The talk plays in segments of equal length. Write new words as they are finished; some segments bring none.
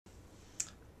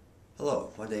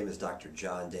Hello, my name is Dr.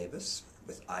 John Davis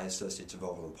with Eye Associates of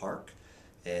Overland Park,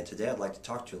 and today I'd like to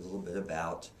talk to you a little bit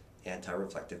about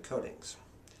anti-reflective coatings.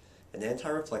 An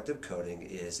anti-reflective coating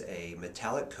is a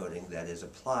metallic coating that is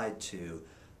applied to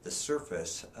the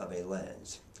surface of a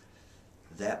lens.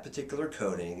 That particular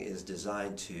coating is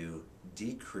designed to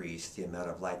decrease the amount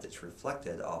of light that's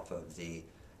reflected off of the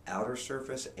outer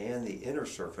surface and the inner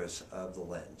surface of the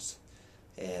lens.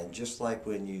 And just like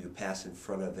when you pass in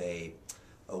front of a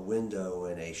window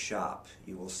in a shop,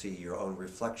 you will see your own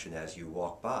reflection as you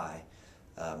walk by.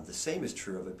 The same is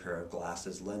true of a pair of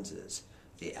glasses lenses.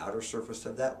 The outer surface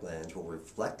of that lens will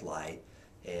reflect light,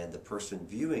 and the person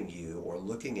viewing you or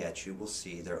looking at you will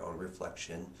see their own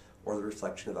reflection or the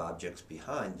reflection of objects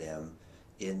behind them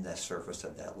in the surface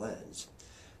of that lens.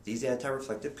 These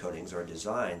anti-reflective coatings are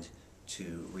designed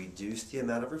to reduce the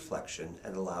amount of reflection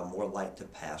and allow more light to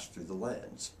pass through the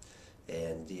lens.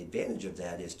 And the advantage of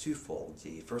that is twofold.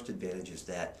 The first advantage is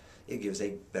that it gives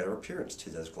a better appearance to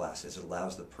those glasses. It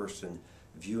allows the person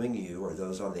viewing you or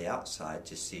those on the outside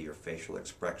to see your facial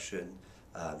expression,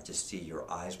 to see your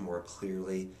eyes more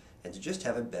clearly, and to just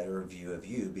have a better view of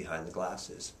you behind the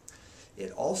glasses.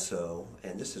 It also,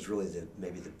 and this is really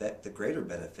maybe the greater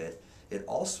benefit, it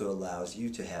also allows you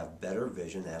to have better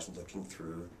vision as looking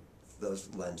through those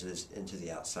lenses into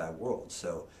the outside world.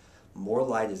 So more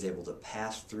light is able to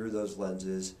pass through those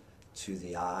lenses to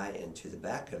the eye and to the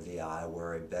back of the eye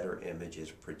where a better image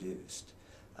is produced.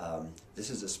 This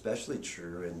is especially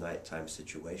true in nighttime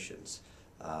situations.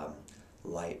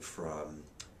 Light from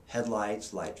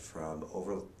headlights, light from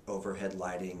overhead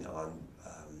lighting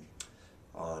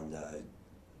on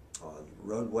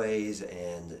roadways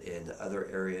and in other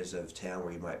areas of town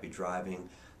where you might be driving.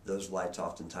 Those lights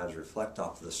oftentimes reflect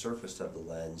off the surface of the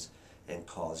lens and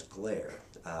cause glare.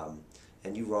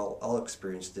 And you've all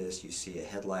experienced this. You see a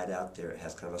headlight out there, it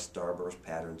has kind of a starburst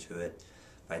pattern to it.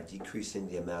 By decreasing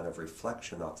the amount of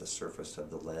reflection off the surface of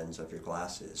the lens of your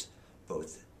glasses,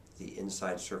 both the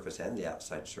inside surface and the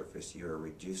outside surface, you're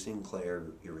reducing glare,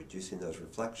 you're reducing those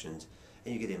reflections,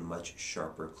 and you get a much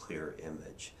sharper, clearer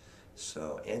image.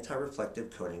 So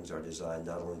anti-reflective coatings are designed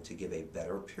not only to give a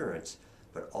better appearance,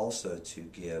 but also to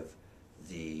give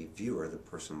the viewer, the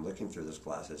person looking through those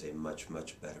glasses, a much,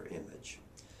 much better image.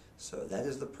 So that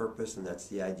is the purpose, and that's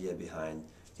the idea behind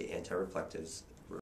the anti-reflective